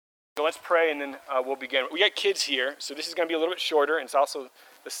So let's pray and then we'll begin. We got kids here, so this is going to be a little bit shorter, and it's also,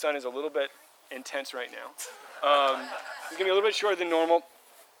 the sun is a little bit intense right now. It's going to be a little bit shorter than normal,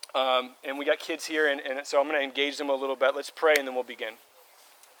 and we got kids here, and so I'm going to engage them a little bit. Let's pray and then we'll begin.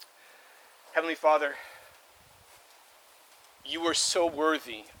 Heavenly Father, you are so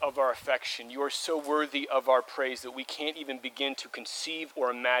worthy of our affection. You are so worthy of our praise that we can't even begin to conceive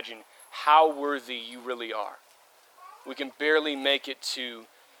or imagine how worthy you really are. We can barely make it to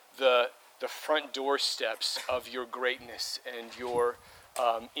the front doorsteps of your greatness and your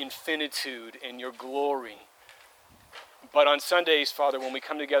infinitude and your glory. But on Sundays, Father, when we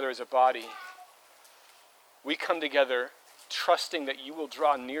come together as a body, we come together trusting that you will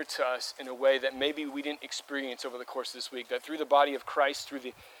draw near to us in a way that maybe we didn't experience over the course of this week, that through the body of Christ, through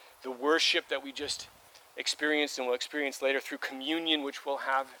the worship that we just experienced and will experience later, through communion, which we'll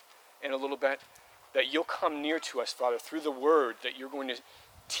have in a little bit, that you'll come near to us, Father, through the word, that you're going to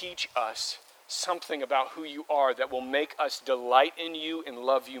teach us something about who you are that will make us delight in you and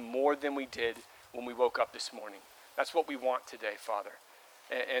love you more than we did when we woke up this morning. That's what we want today, Father.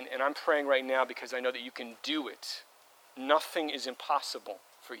 And I'm praying right now because I know that you can do it. Nothing is impossible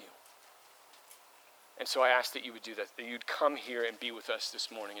for you. And so I ask that you would do that you'd come here and be with us this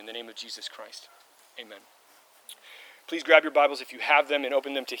morning. In the name of Jesus Christ, amen. Please grab your Bibles if you have them and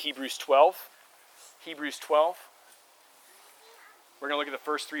open them to Hebrews 12. Hebrews 12. We're going to look at the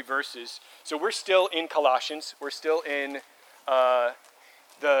first 3 verses. So we're still in Colossians. We're still in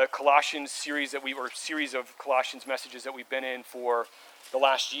the Colossians series series of Colossians messages that we've been in for the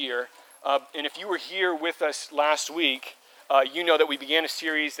last year. And if you were here with us last week, you know that we began a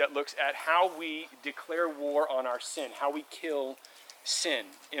series that looks at how we declare war on our sin, how we kill sin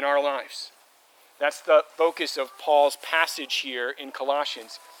in our lives. That's the focus of Paul's passage here in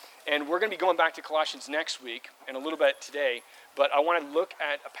Colossians. And we're going to be going back to Colossians next week and a little bit today, but I want to look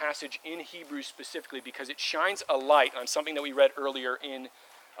at a passage in Hebrews specifically because it shines a light on something that we read earlier in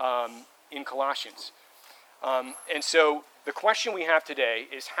Colossians. And so the question we have today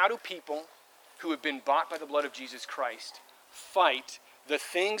is, how do people who have been bought by the blood of Jesus Christ fight the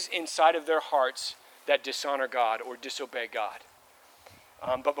things inside of their hearts that dishonor God or disobey God?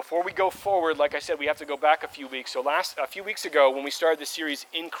 But before we go forward, like I said, we have to go back a few weeks. So a few weeks ago, when we started the series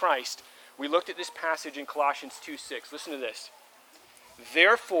In Christ, we looked at this passage in Colossians 2:6. Listen to this.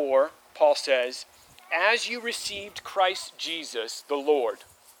 Therefore, Paul says, as you received Christ Jesus, the Lord,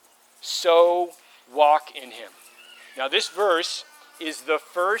 so walk in him. Now, this verse is the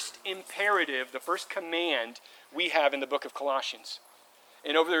first imperative, the first command we have in the book of Colossians.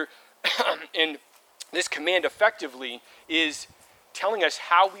 And and this command effectively is telling us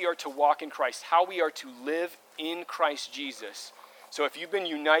how we are to walk in Christ, how we are to live in Christ Jesus. So if you've been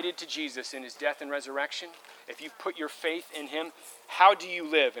united to Jesus in his death and resurrection, if you've put your faith in him, how do you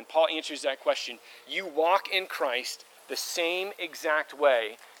live? And Paul answers that question. You walk in Christ the same exact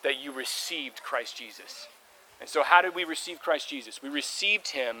way that you received Christ Jesus. And so how did we receive Christ Jesus? We received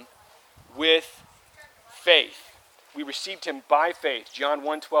him with faith. We received him by faith. John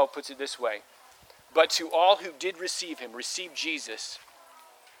 1:12 puts it this way. But to all who did receive him, received Jesus,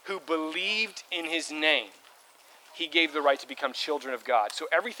 who believed in his name, he gave the right to become children of God. So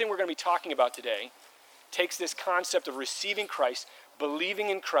everything we're going to be talking about today takes this concept of receiving Christ, believing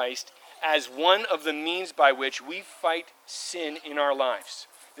in Christ, as one of the means by which we fight sin in our lives.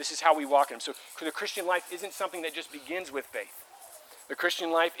 This is how we walk in him. So the Christian life isn't something that just begins with faith. The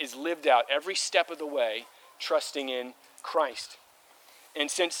Christian life is lived out every step of the way, trusting in Christ. And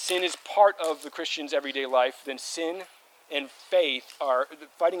since sin is part of the Christian's everyday life, then sin and faith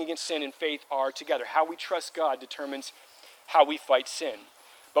fighting against sin and faith are together. How we trust God determines how we fight sin.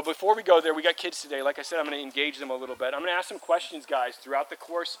 But before we go there, we got kids today. Like I said, I'm going to engage them a little bit. I'm going to ask some questions, guys, throughout the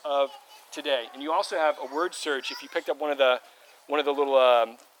course of today. And you also have a word search. If you picked up one of the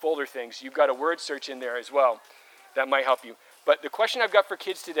little folder things, you've got a word search in there as well. That might help you. But the question I've got for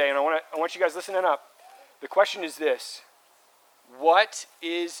kids today, and I want you guys listening up. The question is this. What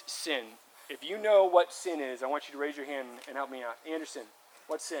is sin? If you know what sin is, I want you to raise your hand and help me out. Anderson,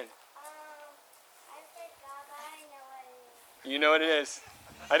 what's sin? I forgot, but I know what it is. You know what it is.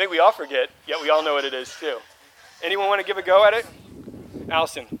 I think we all forget, yet we all know what it is too. Anyone want to give a go at it?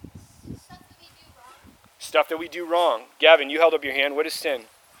 Allison. Stuff that we do wrong. Stuff that we do wrong. Gavin, you held up your hand. What is sin? Sin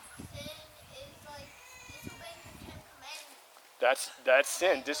is like disobeying the 10 Commandments. That's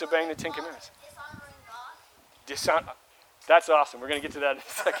sin, disobeying the 10 Commandments. Dishonoring God. That's awesome. We're going to get to that in a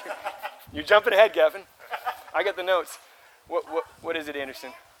second. You're jumping ahead, Gavin. I got the notes. What is it,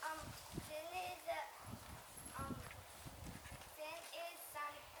 Anderson? Sin is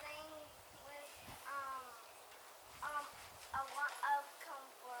something with a want of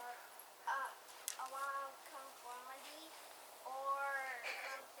comfort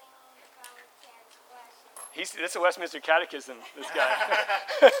That's a Westminster Catechism, this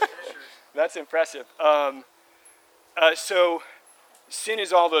guy. That's impressive. So sin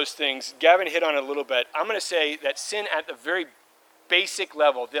is all those things. Gavin hit on it a little bit. I'm going to say that sin at the very basic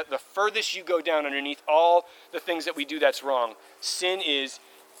level, the furthest you go down underneath all the things that we do that's wrong, sin is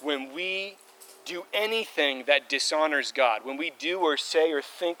when we do anything that dishonors God, when we do or say or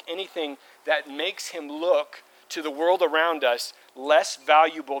think anything that makes him look to the world around us less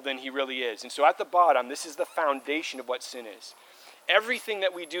valuable than he really is. And so at the bottom, this is the foundation of what sin is. Everything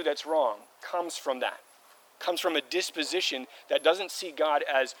that we do that's wrong comes from that. Comes from a disposition that doesn't see God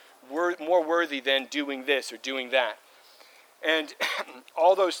as more worthy than doing this or doing that. And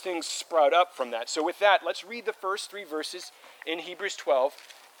all those things sprout up from that. So with that, let's read the first 3 verses in Hebrews 12,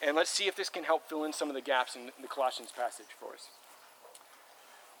 and let's see if this can help fill in some of the gaps in the Colossians passage for us.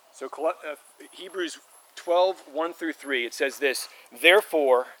 So Hebrews 12, 1 through 3, it says this: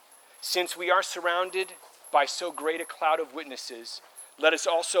 "Therefore, since we are surrounded by so great a cloud of witnesses, let us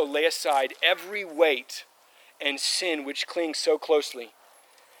also lay aside every weight and sin which clings so closely,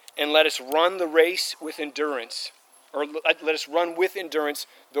 and let us run the race with endurance, or let us run with endurance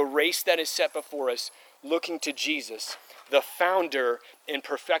the race that is set before us, looking to Jesus, the founder and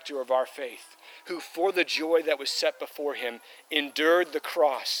perfecter of our faith, who for the joy that was set before him endured the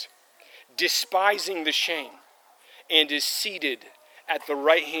cross, despising the shame, and is seated at the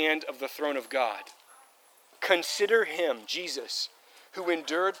right hand of the throne of God. Consider him, Jesus, who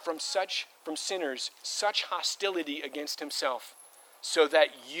endured from sinners such hostility against himself, so that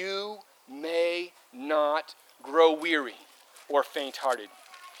you may not grow weary or faint-hearted."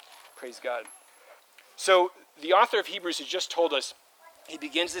 Praise God. So the author of Hebrews has just told us, he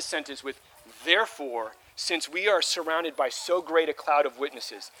begins this sentence with, "Therefore, since we are surrounded by so great a cloud of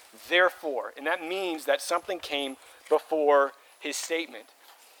witnesses," therefore, and that means that something came before his statement.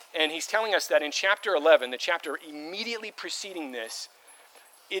 And he's telling us that in chapter 11, the chapter immediately preceding this,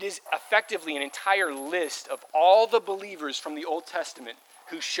 it is effectively an entire list of all the believers from the Old Testament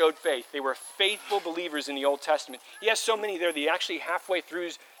who showed faith. They were faithful believers in the Old Testament. He has so many there that he actually halfway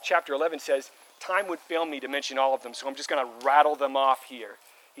through chapter 11 says, time would fail me to mention all of them, so I'm just going to rattle them off here.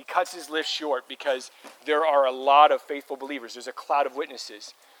 He cuts his list short because there are a lot of faithful believers. There's a cloud of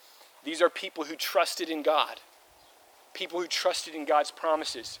witnesses. These are people who trusted in God, people who trusted in God's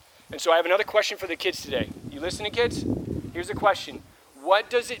promises. And so I have another question for the kids today. You listening, kids? Here's a question. What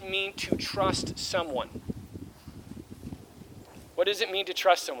does it mean to trust someone? What does it mean to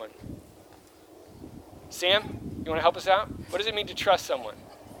trust someone? Sam, you want to help us out? What does it mean to trust someone?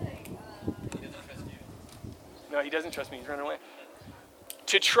 He doesn't trust you. No, he doesn't trust me. He's running away.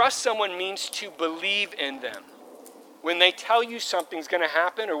 To trust someone means to believe in them. When they tell you something's going to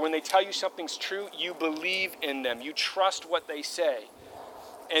happen or when they tell you something's true, you believe in them. You trust what they say.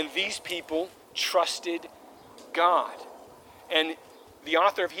 And these people trusted God. And the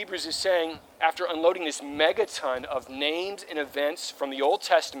author of Hebrews is saying, after unloading this megaton of names and events from the Old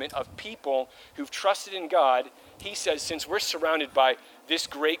Testament of people who've trusted in God, he says, since we're surrounded by this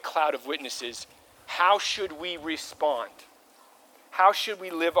great cloud of witnesses, how should we respond? How should we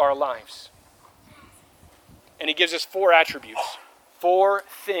live our lives? And he gives us 4 attributes, 4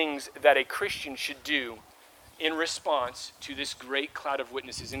 things that a Christian should do in response to this great cloud of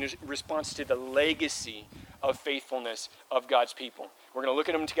witnesses, in response to the legacy of faithfulness of God's people. We're going to look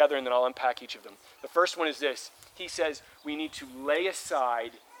at them together and then I'll unpack each of them. The first one is this. He says we need to lay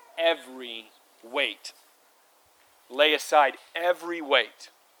aside every weight. Lay aside every weight.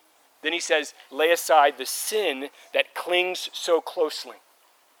 Then he says, lay aside the sin that clings so closely.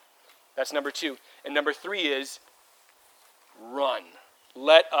 That's number 2. And number 3 is run.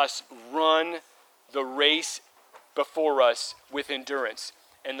 Let us run the race before us with endurance.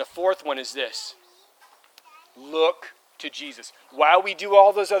 And the 4th one is this. Look to Jesus. While we do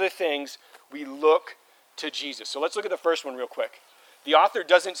all those other things, we look to Jesus. So let's look at the first one real quick. The author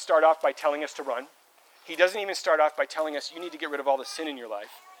doesn't start off by telling us to run. He doesn't even start off by telling us you need to get rid of all the sin in your life.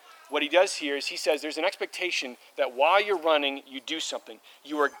 What he does here is he says there's an expectation that while you're running, you do something.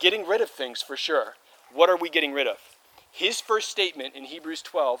 You are getting rid of things for sure. What are we getting rid of? His first statement in Hebrews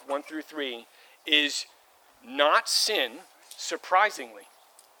 12, 1 through 3, is not sin, surprisingly,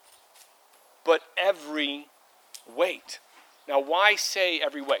 but every weight. Now, why say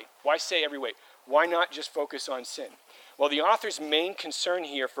every weight? Why say every weight? Why not just focus on sin? Well, the author's main concern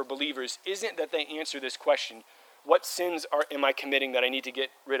here for believers isn't that they answer this question, what sins am I committing that I need to get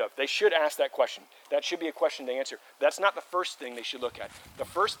rid of? They should ask that question. That should be a question they answer. That's not the first thing they should look at. The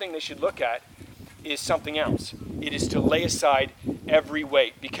first thing they should look at is something else. It is to lay aside every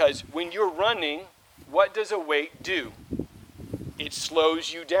weight. Because when you're running, what does a weight do? It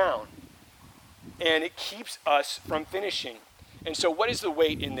slows you down. and it keeps us from finishing. And so what is the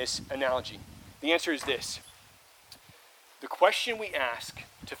weight in this analogy? The answer is this. The question we ask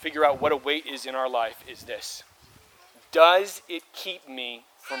to figure out what a weight is in our life is this. Does it keep me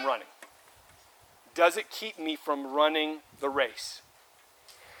from running? Does it keep me from running the race?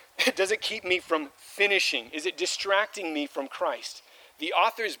 Does it keep me from finishing? Is it distracting me from Christ? The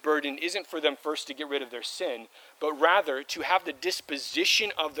author's burden isn't for them first to get rid of their sin, but rather to have the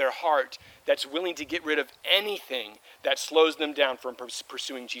disposition of their heart that's willing to get rid of anything that slows them down from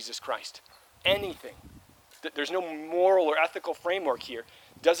pursuing Jesus Christ. Anything. There's no moral or ethical framework here.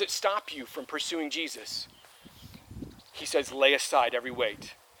 Does it stop you from pursuing Jesus? He says, lay aside every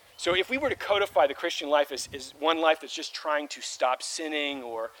weight. So if we were to codify the Christian life as one life that's just trying to stop sinning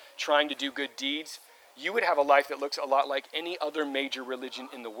or trying to do good deeds, you would have a life that looks a lot like any other major religion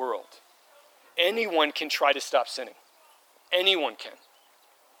in the world. Anyone can try to stop sinning. Anyone can.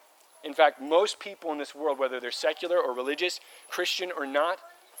 In fact, most people in this world, whether they're secular or religious, Christian or not,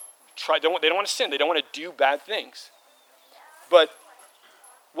 they don't want to sin. They don't want to do bad things. But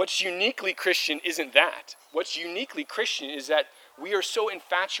what's uniquely Christian isn't that. What's uniquely Christian is that we are so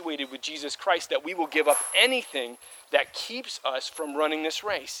infatuated with Jesus Christ that we will give up anything that keeps us from running this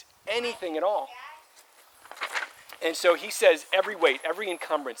race. Anything at all. And so he says, every weight, every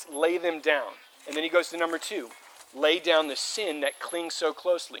encumbrance, lay them down. And then he goes to number 2, lay down the sin that clings so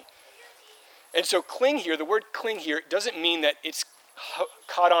closely. And so cling here, the word cling here, doesn't mean that it's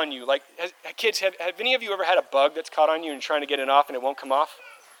caught on you. Like, kids, have any of you ever had a bug that's caught on you and trying to get it off and it won't come off?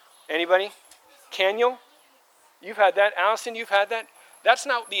 Anybody? Caniel? You've had that. Allison, you've had that? That's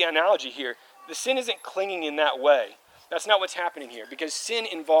not the analogy here. The sin isn't clinging in that way. That's not what's happening here, because sin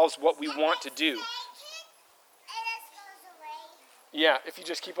involves what we want to do. Yeah, if you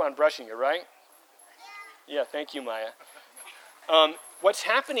just keep on brushing it, right? Yeah, thank you, Maya. What's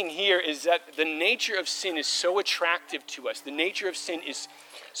happening here is that the nature of sin is so attractive to us. The nature of sin is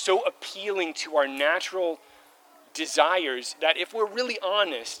so appealing to our natural desires that if we're really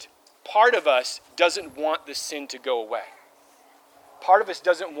honest, part of us doesn't want the sin to go away. Part of us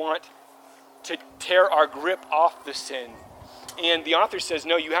doesn't want to tear our grip off the sin. And the author says,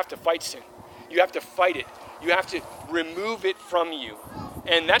 no, you have to fight sin. You have to fight it. You have to remove it from you.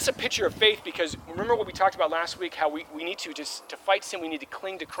 And that's a picture of faith, because remember what we talked about last week, how we need to fight sin, we need to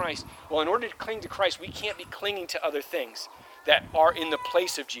cling to Christ. Well, in order to cling to Christ, we can't be clinging to other things that are in the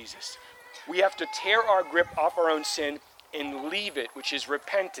place of Jesus. We have to tear our grip off our own sin and leave it, which is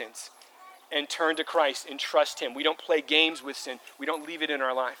repentance, and turn to Christ and trust him. We don't play games with sin. We don't leave it in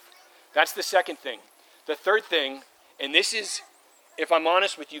our life. That's the second thing. The third thing, and this is, if I'm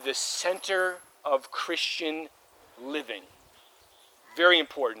honest with you, the center of Christian living. Very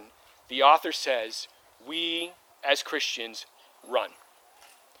important. The author says, we as Christians run.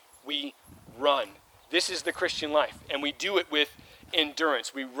 We run. This is the Christian life, and we do it with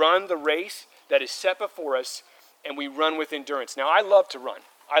endurance. We run the race that is set before us, and we run with endurance. Now, I love to run.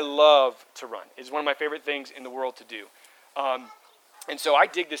 I love to run. It's one of my favorite things in the world to do. And so I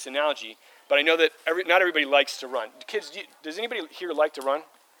dig this analogy, but I know that not everybody likes to run. Kids, does anybody here like to run?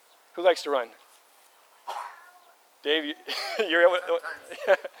 Who likes to run? Dave, you're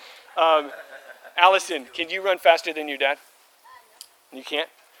Allison, can you run faster than your dad? You can't?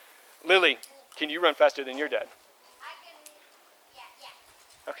 Lily, can you run faster than your dad? I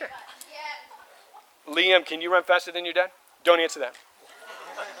can, Okay. Liam, can you run faster than your dad? Don't answer that.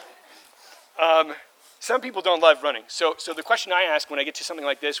 Some people don't love running. So the question I ask when I get to something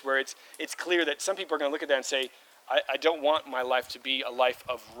like this, where it's clear that some people are going to look at that and say, I don't want my life to be a life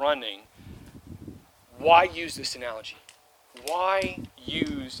of running. Why use this analogy? Why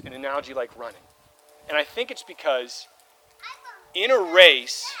use an analogy like running? And I think it's because in a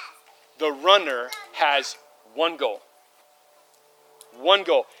race, the runner has one goal. One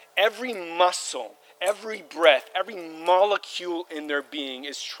goal. Every muscle, every breath, every molecule in their being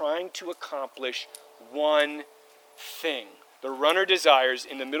is trying to accomplish one thing. The runner desires,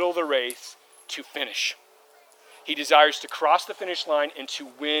 in the middle of the race, to finish. He desires to cross the finish line and to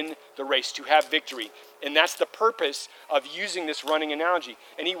win the race, to have victory. And that's the purpose of using this running analogy.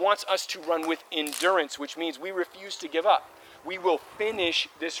 And he wants us to run with endurance, which means we refuse to give up. We will finish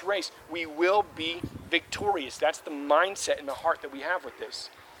this race. We will be victorious. That's the mindset and the heart that we have with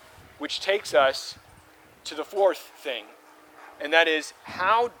this. Which takes us to the fourth thing. And that is,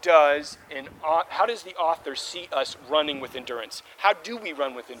 how does the author see us running with endurance? How do we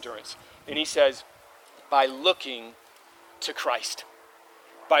run with endurance? And he says, by looking to Christ,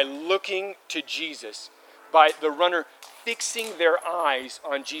 by looking to Jesus, by the runner fixing their eyes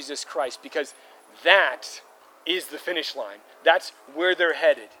on Jesus Christ, because that is the finish line. That's where they're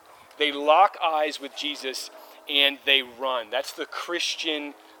headed. They lock eyes with Jesus and they run. That's the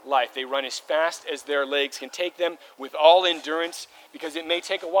Christian life. They run as fast as their legs can take them with all endurance, because it may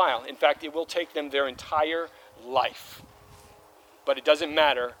take a while. In fact, it will take them their entire life. But it doesn't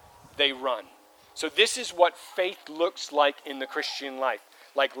matter. They run. So this is what faith looks like in the Christian life.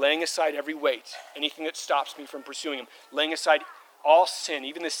 Like laying aside every weight, anything that stops me from pursuing him, laying aside all sin,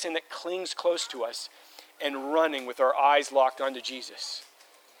 even the sin that clings close to us, and running with our eyes locked onto Jesus.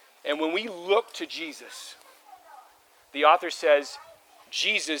 And when we look to Jesus, the author says,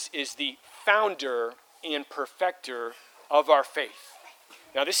 Jesus is the founder and perfecter of our faith.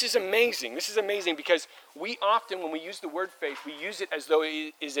 Now this is amazing. This is amazing because we often, when we use the word faith, we use it as though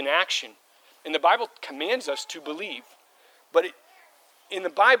it is an action. And the Bible commands us to believe. But in the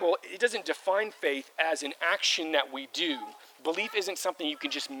Bible, it doesn't define faith as an action that we do. Belief isn't something you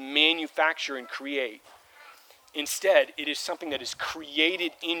can just manufacture and create. Instead, it is something that is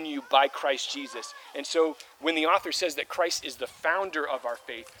created in you by Christ Jesus. And so when the author says that Christ is the founder of our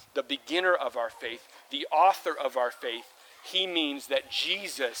faith, the beginner of our faith, the author of our faith, he means that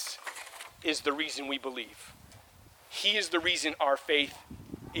Jesus is the reason we believe. He is the reason our faith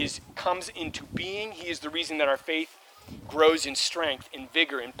comes into being. He is the reason that our faith grows in strength, in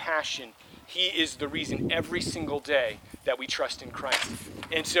vigor, in passion. He is the reason every single day that we trust in Christ.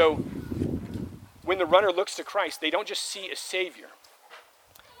 And so when the runner looks to Christ, they don't just see a Savior.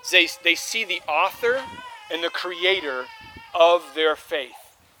 They see the author and the creator of their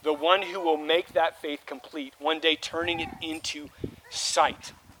faith, the one who will make that faith complete, one day turning it into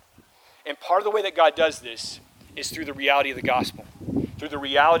sight. And part of the way that God does this is through the reality of the gospel, through the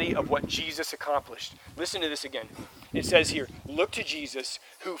reality of what Jesus accomplished. Listen to this again. It says here, look to Jesus,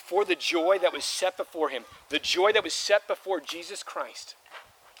 who for the joy that was set before him, the joy that was set before Jesus Christ,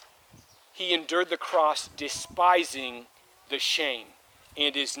 he endured the cross, despising the shame,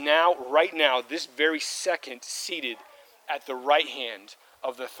 and is now, right now, this very second, seated at the right hand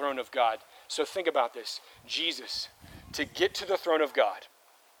of the throne of God. So think about this. Jesus, to get to the throne of God,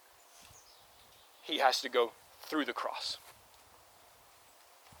 he has to go through the cross.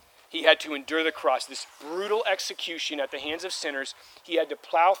 He had to endure the cross, this brutal execution at the hands of sinners. He had to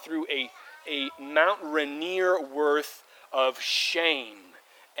plow through a Mount Rainier worth of shame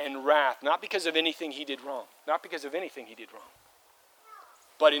and wrath, not because of anything he did wrong,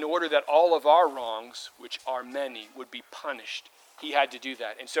 but in order that all of our wrongs, which are many, would be punished. He had to do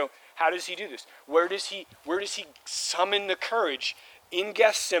that. And so how does he do this? Where does he summon the courage in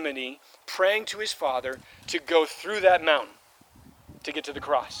Gethsemane, praying to his Father to go through that mountain to get to the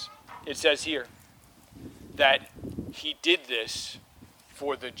cross? It says here that he did this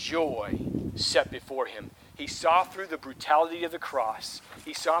for the joy set before him. He saw through the brutality of the cross.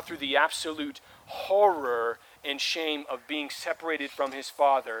 He saw through the absolute horror and shame of being separated from his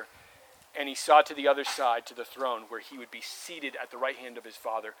Father. And he saw to the other side, to the throne, where he would be seated at the right hand of his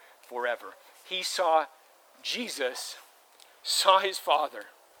Father forever. He saw Jesus, saw his Father,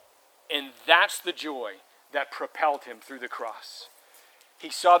 and that's the joy that propelled him through the cross. He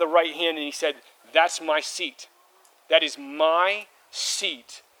saw the right hand and he said, that's my seat. That is my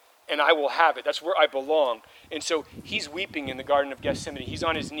seat, and I will have it. That's where I belong. And so he's weeping in the Garden of Gethsemane. He's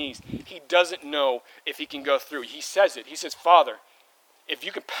on his knees. He doesn't know if he can go through. He says it. He says, Father, if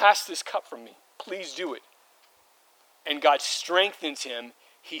you could pass this cup from me, please do it. And God strengthens him.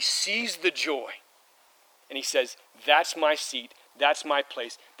 He sees the joy. And he says, that's my seat. That's my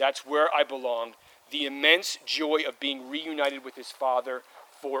place. That's where I belong. The immense joy of being reunited with his Father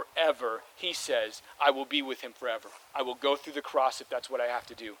forever. He says, I will be with him forever. I will go through the cross if that's what I have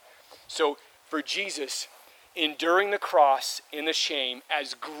to do. So for Jesus, enduring the cross and the shame,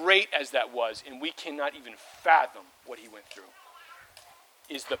 as great as that was, and we cannot even fathom what he went through,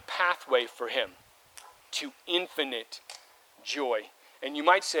 is the pathway for him to infinite joy. And you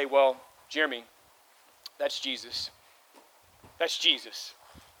might say, well, Jeremy, that's Jesus. That's Jesus.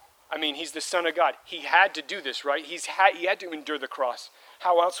 I mean, he's the Son of God. He had to do this, right? He had to endure the cross.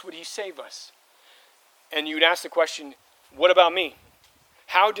 How else would he save us? And you'd ask the question, what about me?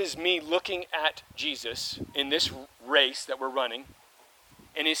 How does me looking at Jesus in this race that we're running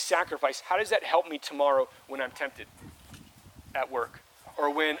and his sacrifice, how does that help me tomorrow when I'm tempted at work? Or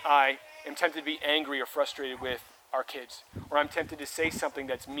when I am tempted to be angry or frustrated with our kids? Or I'm tempted to say something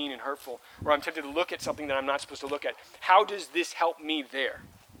that's mean and hurtful? Or I'm tempted to look at something that I'm not supposed to look at? How does this help me there?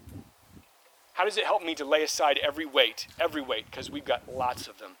 How does it help me to lay aside every weight, because we've got lots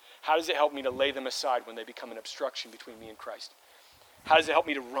of them? How does it help me to lay them aside when they become an obstruction between me and Christ? How does it help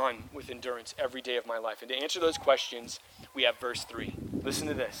me to run with endurance every day of my life? And to answer those questions, we have verse 3. Listen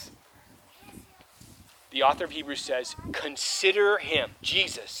to this. The author of Hebrews says, consider him,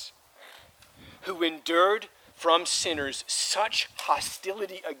 Jesus, who endured from sinners such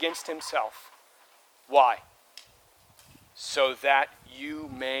hostility against himself. Why? So that you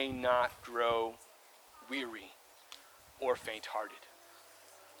may not grow weary or faint-hearted.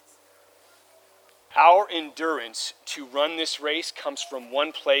 Our endurance to run this race comes from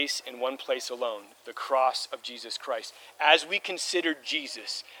one place and one place alone, the cross of Jesus Christ. As we consider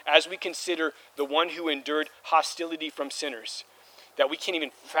Jesus, as we consider the one who endured hostility from sinners that we can't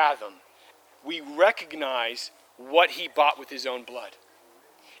even fathom, we recognize what he bought with his own blood.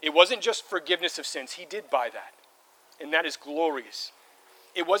 It wasn't just forgiveness of sins. He did buy that, and that is glorious.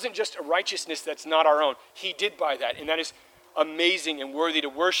 It wasn't just a righteousness that's not our own. He did buy that, and that is amazing and worthy to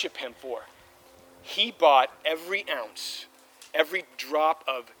worship him for. He bought every ounce, every drop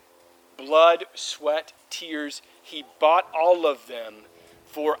of blood, sweat, tears. He bought all of them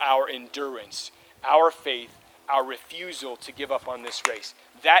for our endurance, our faith, our refusal to give up on this race.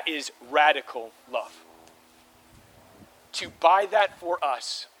 That is radical love. To buy that for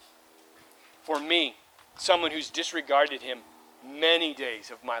us, for me, someone who's disregarded him many days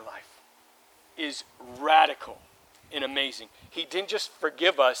of my life, is radical and amazing. He didn't just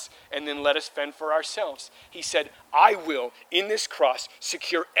forgive us and then let us fend for ourselves. He said, I will, in this cross,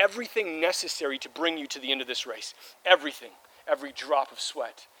 secure everything necessary to bring you to the end of this race. Everything, every drop of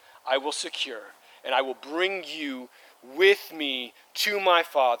sweat, I will secure, and I will bring you with me to my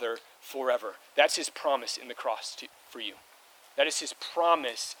Father forever. That's his promise in the cross for you. That is his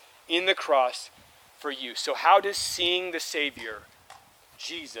promise in the cross for you. So how does seeing the Savior,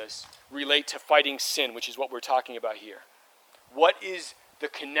 Jesus, relate to fighting sin, which is what we're talking about here? What is the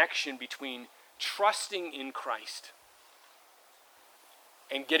connection between trusting in Christ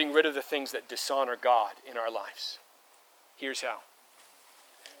and getting rid of the things that dishonor God in our lives? Here's how.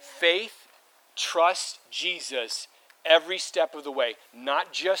 Faith trusts Jesus every step of the way,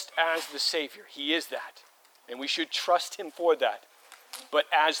 not just as the Savior. He is that, and we should trust him for that, but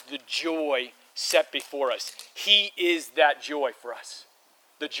as the joy set before us. He is that joy for us.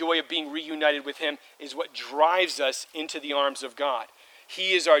 The joy of being reunited with him is what drives us into the arms of God.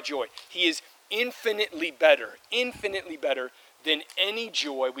 He is our joy. He is infinitely better than any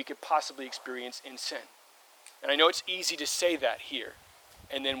joy we could possibly experience in sin. And I know it's easy to say that here,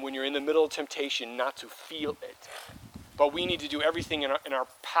 and then when you're in the middle of temptation, not to feel it. But we need to do everything in our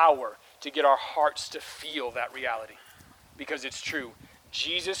power to get our hearts to feel that reality, because it's true.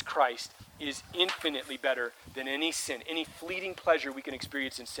 Jesus Christ is infinitely better than any sin, any fleeting pleasure we can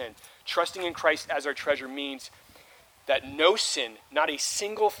experience in sin. Trusting in Christ as our treasure means that no sin, not a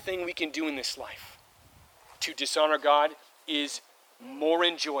single thing we can do in this life to dishonor God, is more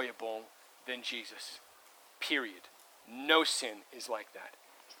enjoyable than Jesus. Period. No sin is like that.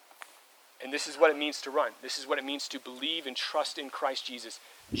 And this is what it means to run. This is what it means to believe and trust in Christ Jesus.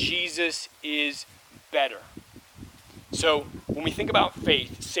 Jesus is better. So when we think about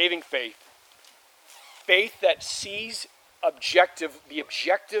faith, saving faith, faith that sees the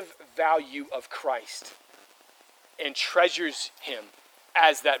objective value of Christ and treasures him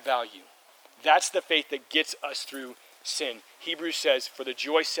as that value, that's the faith that gets us through sin. Hebrews says, for the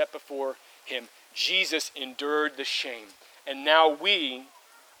joy set before him, Jesus endured the shame. And now we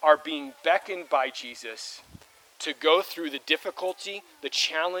are being beckoned by Jesus to go through the difficulty, the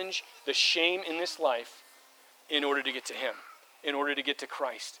challenge, the shame in this life in order to get to him, in order to get to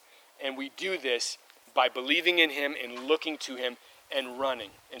Christ. And we do this by believing in him and looking to him and running.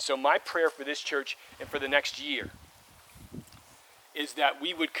 And so my prayer for this church and for the next year is that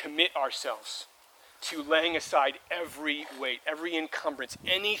we would commit ourselves to laying aside every weight, every encumbrance,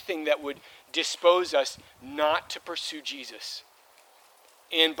 anything that would dispose us not to pursue Jesus.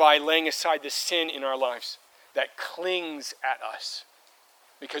 And by laying aside the sin in our lives that clings at us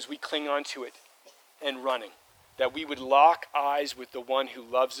because we cling on to it, and running, that we would lock eyes with the one who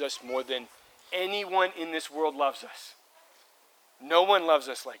loves us more than anyone in this world loves us. No one loves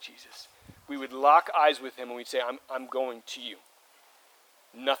us like Jesus. We would lock eyes with him and we'd say, I'm going to you.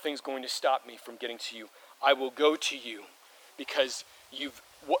 Nothing's going to stop me from getting to you. I will go to you because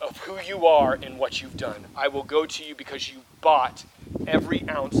of who you are and what you've done. I will go to you because you bought every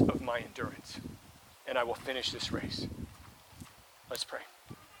ounce of my endurance. And I will finish this race. Let's pray.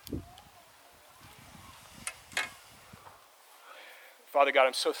 Father God,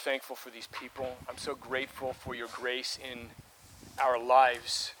 I'm so thankful for these people. I'm so grateful for your grace in our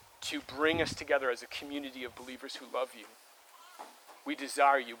lives to bring us together as a community of believers who love you. We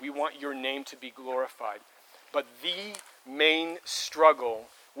desire you. We want your name to be glorified. But the main struggle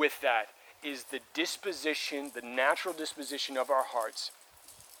with that is the disposition, the natural disposition of our hearts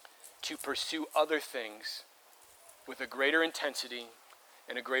to pursue other things with a greater intensity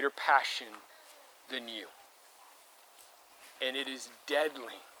and a greater passion than you. And it is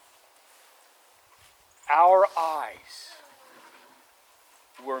deadly. Our eyes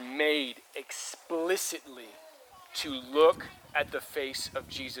were made explicitly to look at the face of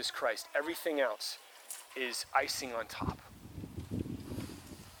Jesus Christ. Everything else is icing on top.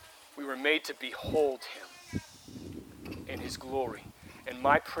 We were made to behold him in his glory. And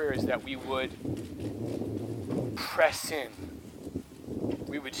my prayer is that we would press in.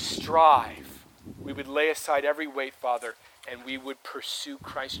 We would strive. We would lay aside every weight, Father, and we would pursue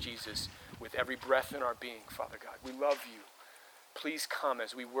Christ Jesus with every breath in our being, Father God. We love you. Please come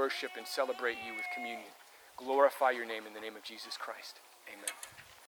as we worship and celebrate you with communion. Glorify your name in the name of Jesus Christ. Amen.